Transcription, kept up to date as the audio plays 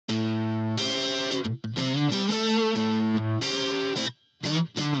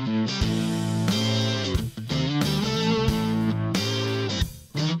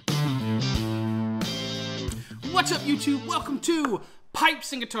What's up, YouTube? Welcome to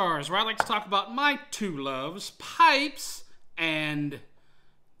Pipes and Guitars, where I like to talk about my two loves, pipes and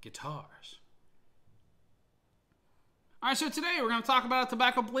guitars. Alright, so today we're going to talk about a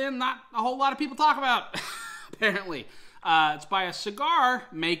tobacco blend not a whole lot of people talk about, apparently. It's by a cigar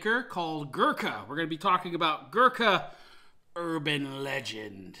maker called Gurkha. We're going to be talking about Gurkha Urban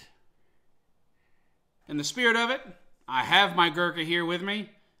Legend. In the spirit of it, I have my Gurkha here with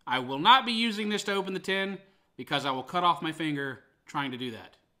me. I will not be using this to open the tin because I will cut off my finger trying to do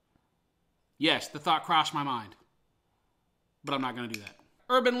that. Yes, the thought crossed my mind, but I'm not going to do that.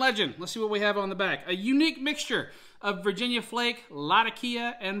 Urban Legend. Let's see what we have on the back. A unique mixture of Virginia Flake,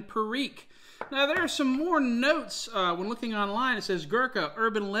 Latakia, and Perique. Now, there are some more notes when looking online. It says, Gurkha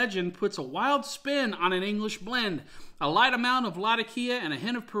Urban Legend puts a wild spin on an English blend. A light amount of Latakia and a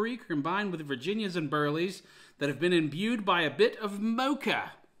hint of Perique combined with Virginias and Burleys that have been imbued by a bit of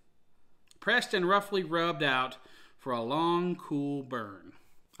mocha, pressed and roughly rubbed out for a long, cool burn.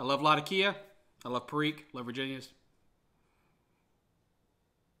 I love Latakia. I love Perique. I love Virginias.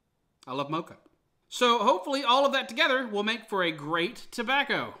 I love mocha. So hopefully all of that together will make for a great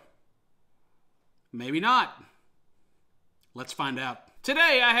tobacco. Maybe not. Let's find out.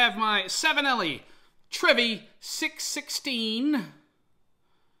 Today I have my 7Ellie Trevi 616.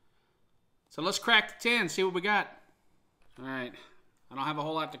 So let's crack the tin, see what we got. All right. I don't have a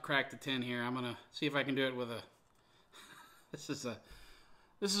whole lot to crack the tin here. I'm gonna see if I can do it with a. This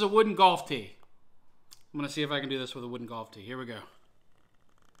is a wooden golf tee. I'm gonna see if I can do this with a wooden golf tee. Here we go.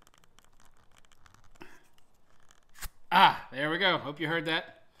 Ah, there we go. Hope you heard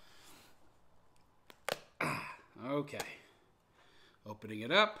that. Okay. Opening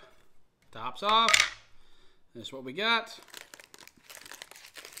it up. Top's off. This is what we got.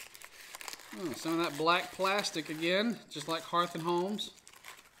 Oh, some of that black plastic again, just like Hearth and Homes.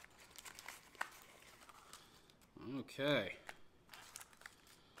 Okay.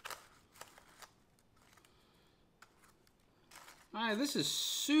 Alright, this is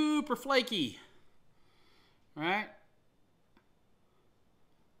super flaky. Alright.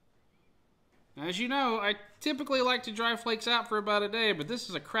 As you know, I typically like to dry flakes out for about a day, but this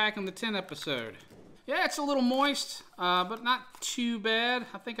is a crack in the tin episode. Yeah, it's a little moist, but not too bad.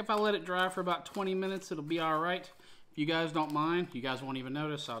 I think if I let it dry for about 20 minutes, it'll be alright. If you guys don't mind, you guys won't even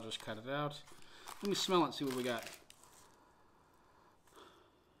notice, I'll just cut it out. Let me smell it and see what we got.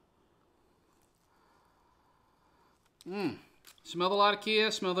 Smell the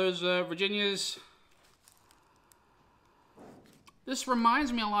Latakia, smell those Virginias. This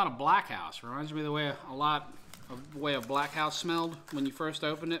reminds me a lot of Black House. Reminds me of the way a Black House smelled when you first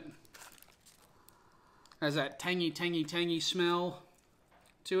opened it. Has that tangy smell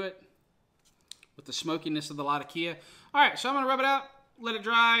to it with the smokiness of the Latakia. All right, so I'm gonna rub it out, let it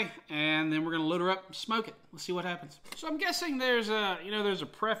dry, and then we're gonna load her up and smoke it. Let's see what happens. So I'm guessing there's a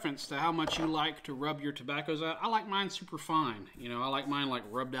preference to how much you like to rub your tobaccos out. I like mine super fine. I like mine like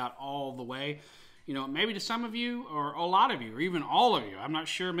rubbed out all the way. Maybe to some of you, or a lot of you, or even all of you, I'm not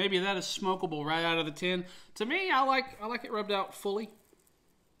sure. Maybe that is smokable right out of the tin. To me, I like it rubbed out fully.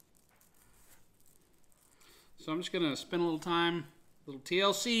 So I'm just gonna spend a little time, a little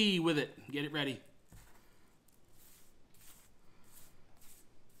TLC with it, get it ready.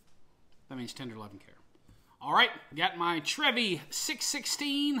 That means tender love and care. All right, got my Trevi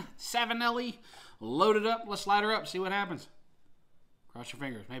 616 7Ellie loaded up. Let's light her up, see what happens. Cross your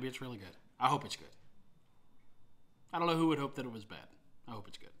fingers. Maybe it's really good. I hope it's good. I don't know who would hope that it was bad. I hope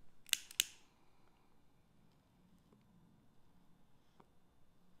it's good.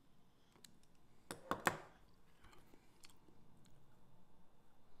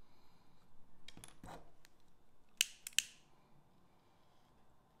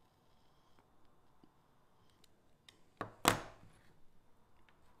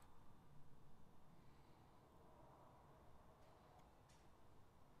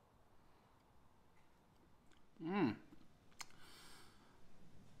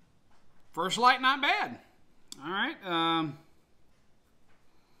 First light, not bad. All right. I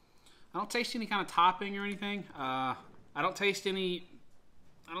don't taste any kind of topping or anything. I don't taste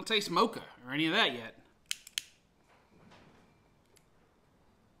mocha or any of that yet.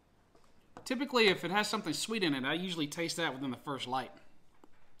 Typically, if it has something sweet in it, I usually taste that within the first light.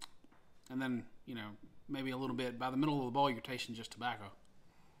 And then, maybe a little bit. By the middle of the bowl, you're tasting just tobacco.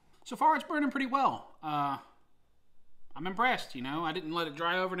 So far, it's burning pretty well. I'm impressed, I didn't let it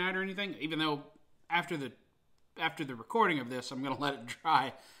dry overnight or anything, even though after the recording of this, I'm going to let it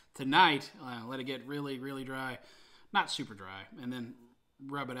dry tonight. Let it get really, really dry. Not super dry. And then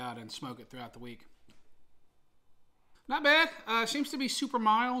rub it out and smoke it throughout the week. Not bad. Seems to be super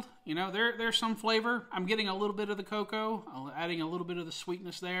mild. You know, there's some flavor. I'm getting a little bit of the cocoa, adding a little bit of the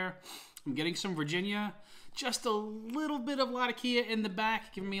sweetness there. I'm getting some Virginia. Just a little bit of Latakia in the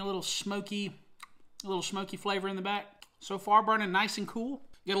back, giving me a little smoky flavor in the back. So far, burning nice and cool.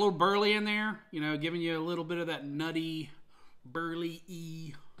 Get a little burley in there, you know, giving you a little bit of that nutty,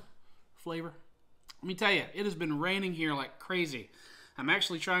 burley-y flavor. Let me tell you, it has been raining here like crazy. I'm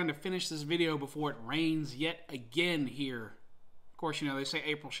actually trying to finish this video before it rains yet again here. Of course, you know, they say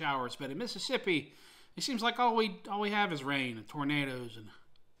April showers, but in Mississippi, it seems like all we have is rain and tornadoes and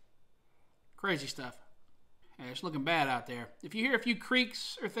crazy stuff. Yeah, it's looking bad out there. If you hear a few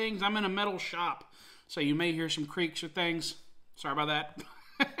creaks or things, I'm in a metal shop, so you may hear some creaks or things. Sorry about that.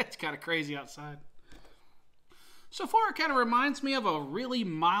 It's kind of crazy outside. So far, it kind of reminds me of a really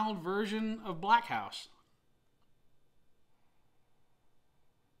mild version of Black House.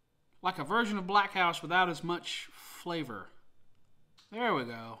 Like a version of Black House without as much flavor. There we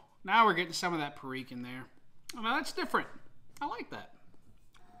go. Now we're getting some of that perique in there. Oh, now that's different. I like that.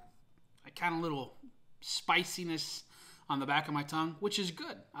 That kind of little spiciness on the back of my tongue, which is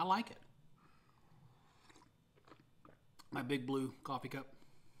good. I like it. My big blue coffee cup.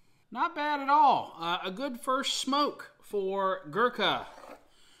 Not bad at all. A good first smoke for Gurkha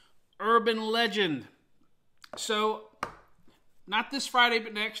Urban Legend. So, not this Friday,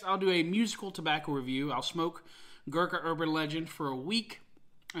 but next, I'll do a musical tobacco review. I'll smoke Gurkha Urban Legend for a week,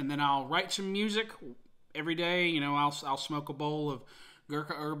 and then I'll write some music every day. You know, I'll smoke a bowl of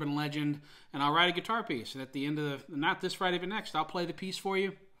Gurkha Urban Legend, and I'll write a guitar piece. And at the end of not this Friday, but next, I'll play the piece for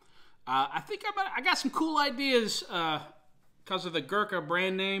you. I think I got some cool ideas because of the Gurkha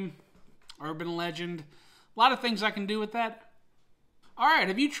brand name, Urban Legend. A lot of things I can do with that. All right,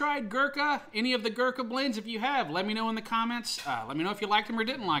 have you tried Gurkha? Any of the Gurkha blends? If you have, let me know in the comments. Let me know if you liked them or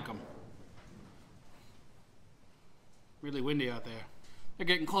didn't like them. Really windy out there. They're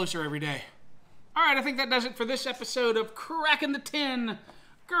getting closer every day. All right, I think that does it for this episode of Crackin' the Tin,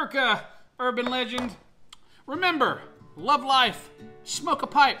 Gurkha Urban Legend. Remember, love life, smoke a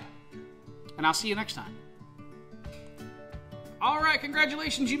pipe, and I'll see you next time. All right,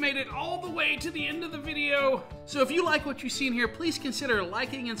 congratulations, you made it all the way to the end of the video. So if you like what you've seen here, please consider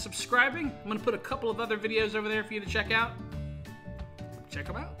liking and subscribing. I'm gonna put a couple of other videos over there for you to check out. Check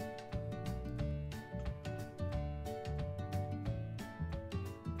them out.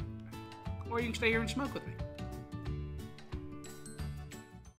 Or you can stay here and smoke with me.